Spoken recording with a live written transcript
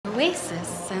Oasis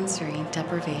sensory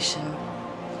deprivation.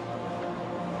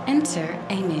 Enter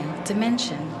a new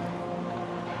dimension.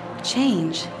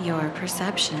 Change your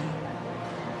perception.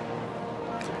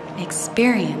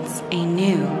 Experience a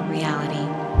new reality.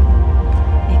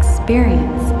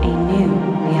 Experience a new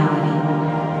reality.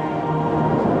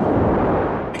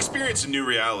 Experience a new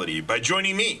reality by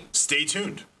joining me. Stay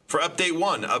tuned for update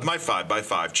 1 of my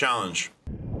 5x5 challenge.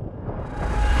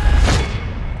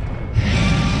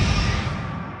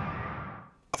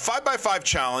 A 5x5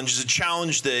 challenge is a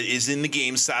challenge that is in the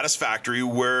game Satisfactory,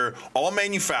 where all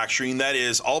manufacturing, that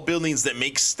is, all buildings that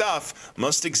make stuff,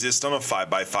 must exist on a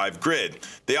 5x5 grid.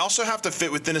 They also have to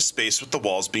fit within a space with the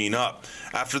walls being up.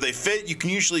 After they fit, you can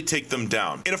usually take them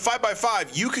down. In a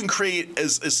 5x5, you can create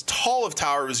as tall of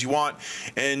tower as you want,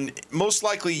 and most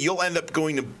likely you'll end up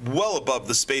going well above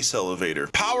the space elevator.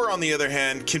 Power, on the other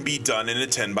hand, can be done in a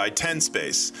 10x10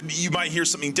 space. You might hear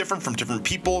something different from different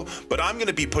people, but I'm going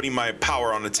to be putting my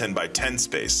power on a 10x10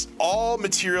 space. All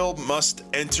material must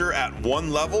enter at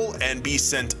one level and be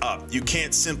sent up. You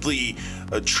can't simply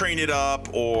train it up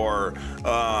or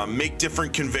make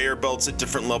different conveyor belts at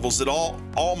different levels. It all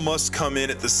must come in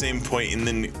at the same point and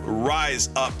then rise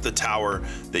up the tower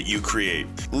that you create.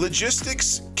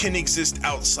 Logistics can exist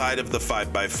outside of the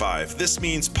 5x5. This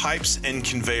means pipes and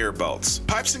conveyor belts.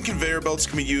 Pipes and conveyor belts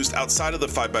can be used outside of the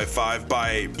 5x5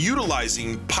 by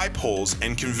utilizing pipe holes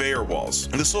and conveyor walls.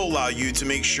 And this will allow you to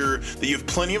make sure that you have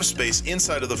plenty of space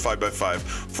inside of the 5x5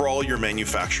 for all your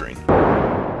manufacturing.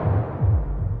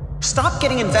 Stop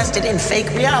getting invested in fake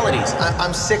realities.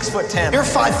 I'm 6'10". You're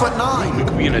 5'9". We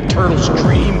could be in a turtle's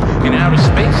dream in outer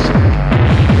space.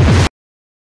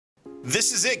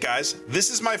 This is it, guys.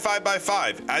 This is my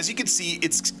 5x5. As you can see,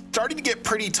 it's starting to get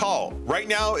pretty tall. Right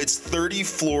now, it's 30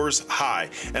 floors high,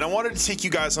 and I wanted to take you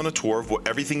guys on a tour of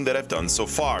everything that I've done so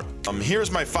far.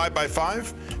 Here's my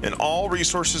 5x5, and all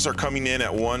resources are coming in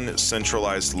at one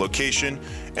centralized location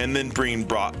and then being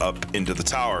brought up into the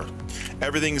tower.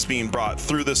 Everything's being brought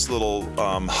through this little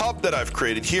hub that I've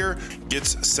created here,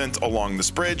 gets sent along this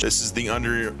bridge. This is the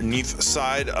underneath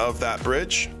side of that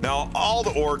bridge. Now, all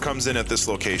the ore comes in at this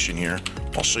location here.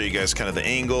 I'll show you guys kind of the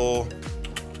angle.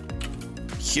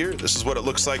 Here, this is what it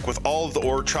looks like with all of the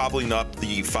ore traveling up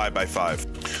the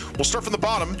 5x5. We'll start from the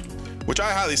bottom, which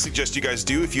I highly suggest you guys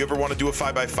do. If you ever want to do a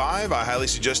 5x5, I highly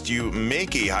suggest you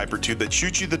make a hypertube that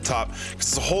shoots you to the top, because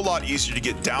it's a whole lot easier to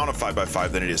get down a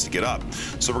 5x5 than it is to get up.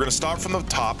 So we're going to start from the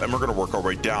top and we're going to work our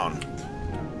way down.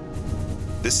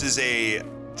 This is a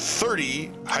 30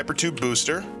 hypertube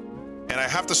booster, and I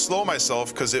have to slow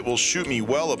myself because it will shoot me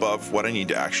well above what I need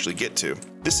to actually get to.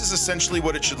 This is essentially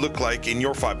what it should look like in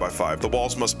your 5x5. The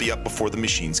walls must be up before the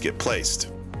machines get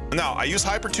placed. Now, I use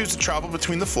hypertubes to travel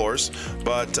between the floors,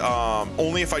 but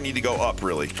only if I need to go up,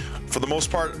 really. For the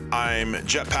most part, I'm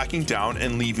jetpacking down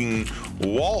and leaving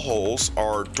wall holes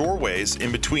or doorways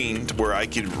in between to where I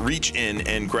could reach in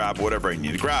and grab whatever I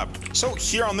need to grab. So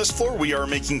here on this floor, we are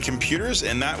making computers,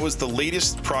 and that was the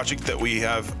latest project that we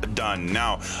have done.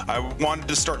 Now, I wanted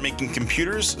to start making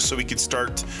computers so we could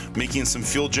start making some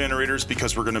fuel generators,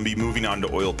 because we're going to be moving on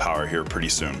to oil power here pretty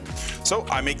soon. So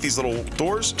I make these little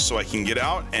doors so I can get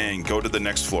out and go to the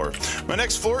next floor. My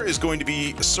next floor is going to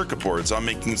be circuit boards. I'm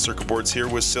making circuit boards here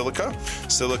with silica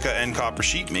and copper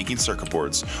sheet, making circuit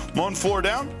boards. One floor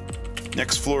down,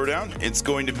 next floor down, it's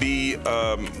going to be,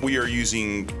 we are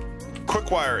using quick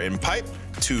wire and pipe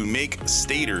to make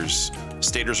stators.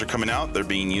 Stators are coming out, they're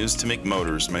being used to make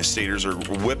motors. My stators are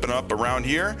whipping up around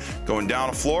here, going down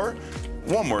a floor,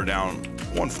 one more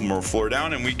floor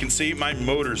down, and we can see my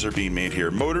motors are being made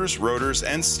here. Motors, rotors,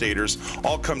 and stators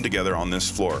all come together on this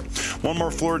floor. One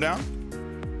more floor down,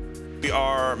 we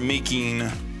are making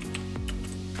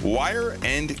wire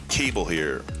and cable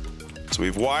here. So we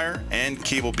have wire and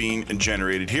cable being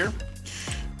generated here.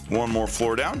 One more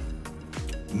floor down.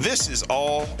 This is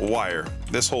all wire.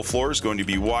 This whole floor is going to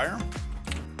be wire.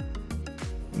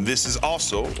 This is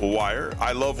also wire.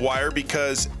 I love wire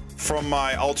because from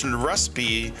my alternate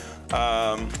recipe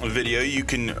video, you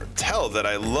can tell that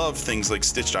I love things like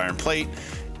stitched iron plate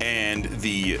and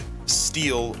the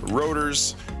steel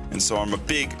rotors, and so I'm a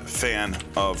big fan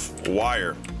of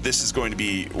wire. This is going to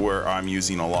be where I'm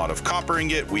using a lot of copper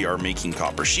ingot. We are making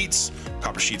copper sheets.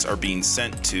 Copper sheets are being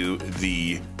sent to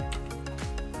the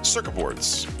circuit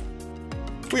boards.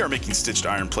 We are making stitched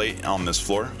iron plate on this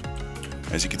floor.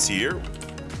 As you can see here,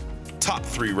 top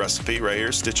 3 recipe right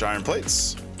here, stitched iron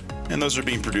plates, and those are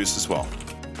being produced as well.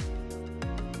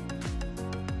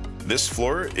 This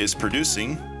floor is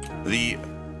producing the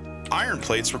iron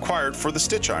plates required for the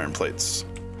stitch iron plates.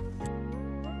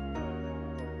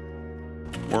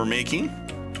 We're making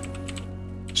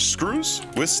screws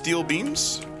with steel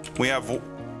beams We have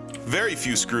very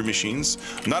few screw machines.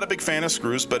 I'm not a big fan of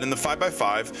screws, but in the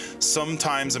 5x5,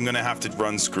 sometimes I'm gonna have to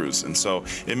run screws. And so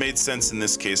it made sense in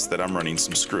this case that I'm running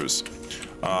some screws.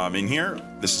 In here,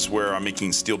 this is where I'm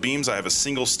making steel beams. I have a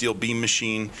single steel beam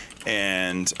machine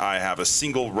and I have a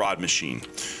single rod machine.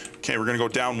 Okay, we're gonna go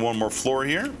down one more floor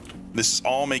here. This is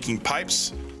all making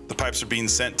pipes. The pipes are being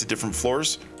sent to different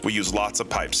floors. We use lots of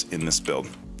pipes in this build.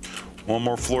 One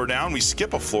more floor down, we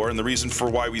skip a floor, and the reason for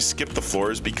why we skip the floor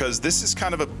is because this is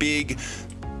kind of a big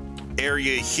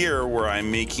area here where I'm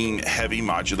making heavy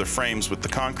modular frames with the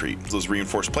concrete, those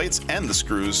reinforced plates and the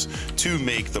screws to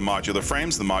make the modular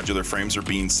frames. The modular frames are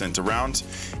being sent around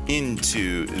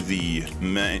into the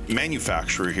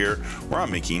manufacturer here where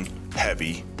I'm making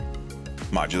heavy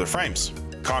modular frames.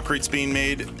 Concrete's being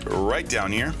made right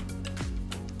down here,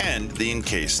 and the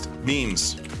encased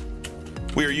beams.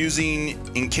 We are using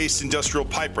encased industrial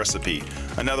pipe recipe,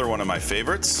 another one of my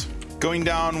favorites. Going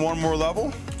down one more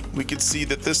level, we can see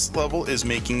that this level is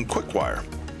making quick wire.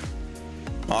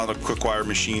 A lot of quick wire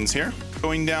machines here.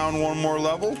 Going down one more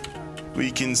level,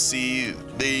 we can see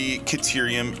the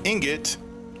Caterium ingot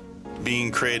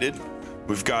being created.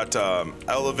 We've got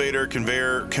elevator,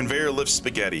 conveyor lift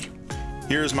spaghetti.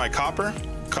 Here's my copper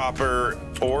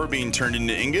ore being turned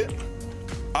into ingot,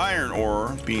 iron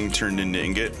ore being turned into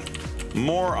ingot,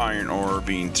 more iron ore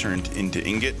being turned into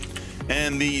ingot,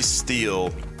 and the steel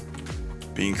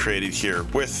being created here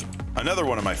with another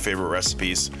one of my favorite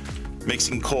recipes,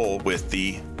 mixing coal with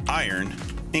the iron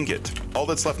ingot. All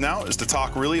that's left now is to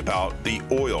talk really about the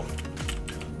oil.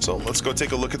 So let's go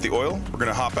take a look at the oil. We're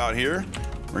gonna hop out here.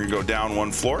 We're gonna go down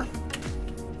one floor.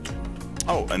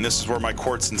 Oh, and this is where my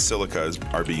quartz and silica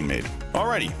are being made.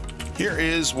 Alrighty, here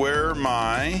is where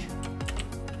my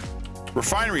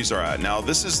refineries are at. Now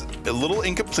this is a little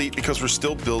incomplete because we're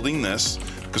still building this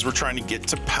because we're trying to get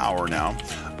to power now.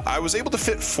 I was able to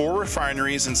fit 4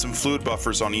 refineries and some fluid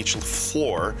buffers on each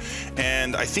floor,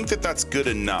 and I think that that's good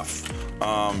enough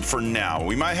for now.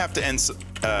 We might have to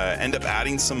end up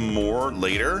adding some more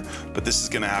later, but this is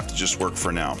gonna have to just work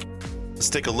for now. Let's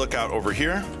take a look out over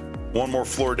here. One more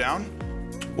floor down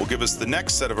will give us the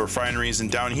next set of refineries,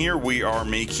 and down here we are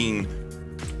making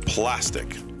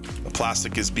plastic. The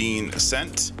plastic is being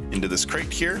sent into this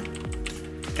crate here,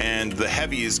 and the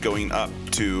heavy is going up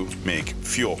to make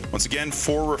fuel. Once again,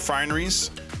 4 refineries,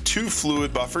 2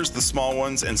 fluid buffers, the small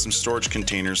ones, and some storage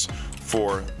containers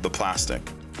for the plastic.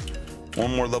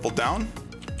 One more level down,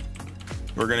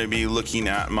 we're going to be looking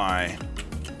at my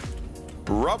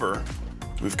rubber.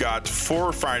 We've got 4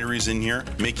 refineries in here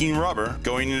making rubber,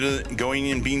 going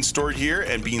and being stored here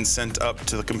and being sent up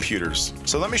to the computers.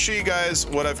 So let me show you guys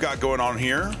what I've got going on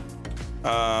here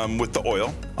with the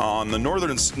oil. On the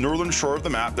northern shore of the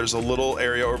map, there's a little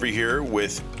area over here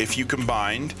with, if you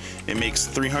combined, it makes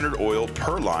 300 oil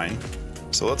per line.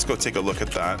 So let's go take a look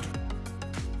at that.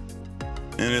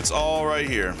 And it's all right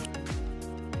here.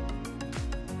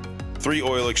 3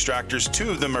 oil extractors,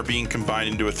 2 of them are being combined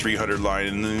into a 300 line,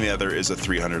 and then the other is a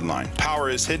 300 line. Power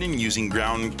is hidden using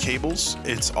ground cables.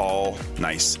 It's all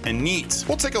nice and neat.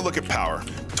 We'll take a look at power.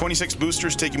 26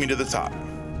 boosters taking me to the top.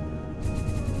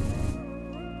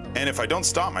 And if I don't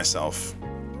stop myself,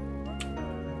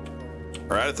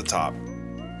 right at the top,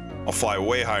 I'll fly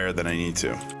way higher than I need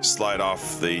to. Slide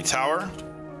off the tower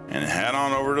and head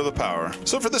on over to the power.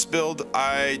 So for this build,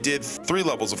 I did 3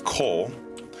 levels of coal,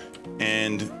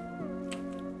 and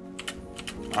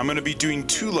I'm gonna be doing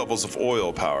 2 levels of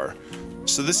oil power.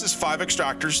 So this is 5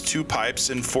 extractors, 2 pipes,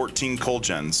 and 14 coal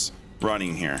gens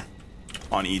running here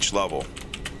on each level.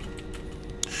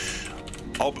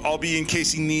 I'll be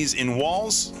encasing these in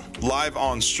walls live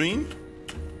on stream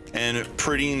and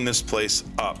prettying this place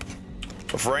up.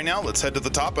 But for right now, let's head to the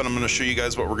top, and I'm gonna show you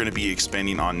guys what we're gonna be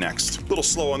expanding on next. A little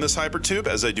slow on this hypertube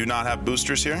as I do not have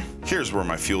boosters here. Here's where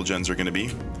my fuel gens are gonna be.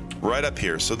 Right up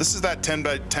here. So this is that 10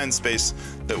 by 10 space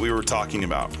that we were talking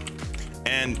about,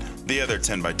 and the other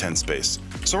 10 by 10 space.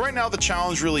 So right now the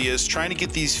challenge really is trying to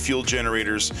get these fuel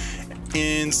generators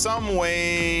in some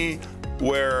way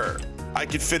where I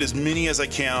could fit as many as I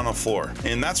can on a floor.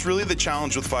 And that's really the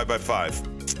challenge with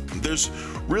 5x5. There's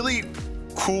really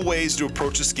cool ways to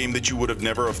approach this game that you would have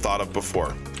never have thought of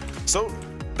before. So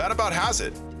that about has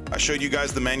it. I showed you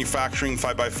guys the manufacturing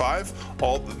 5x5,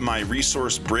 all my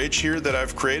resource bridge here that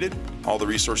I've created. All the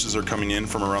resources are coming in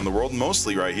from around the world,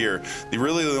 mostly right here. The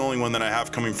only one that I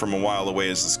have coming from a while away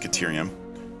is this Caterium.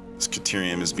 This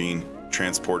Caterium is being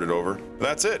transported over.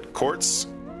 That's it. Quartz,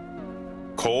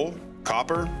 coal,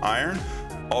 copper, iron,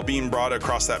 all being brought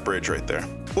across that bridge right there.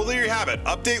 Well, there you have it.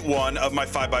 Update 1 of my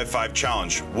 5x5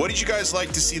 challenge. What did you guys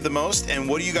like to see the most, and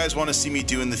what do you guys want to see me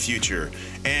do in the future?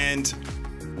 And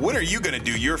when are you going to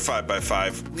do your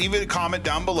 5x5? Leave a comment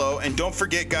down below. And don't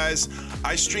forget, guys,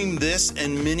 I stream this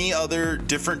and many other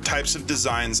different types of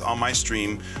designs on my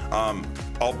stream.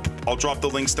 I'll drop the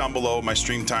links down below, my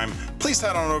stream time. Please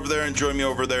head on over there and join me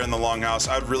over there in the Longhouse.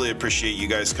 I'd really appreciate you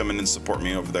guys coming and support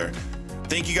me over there.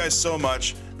 Thank you guys so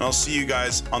much, and I'll see you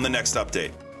guys on the next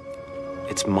update.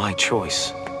 It's my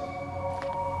choice.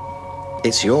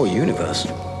 It's your universe.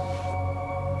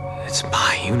 It's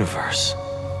my universe.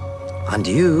 And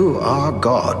you are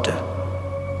God.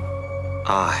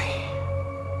 I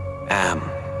am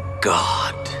God.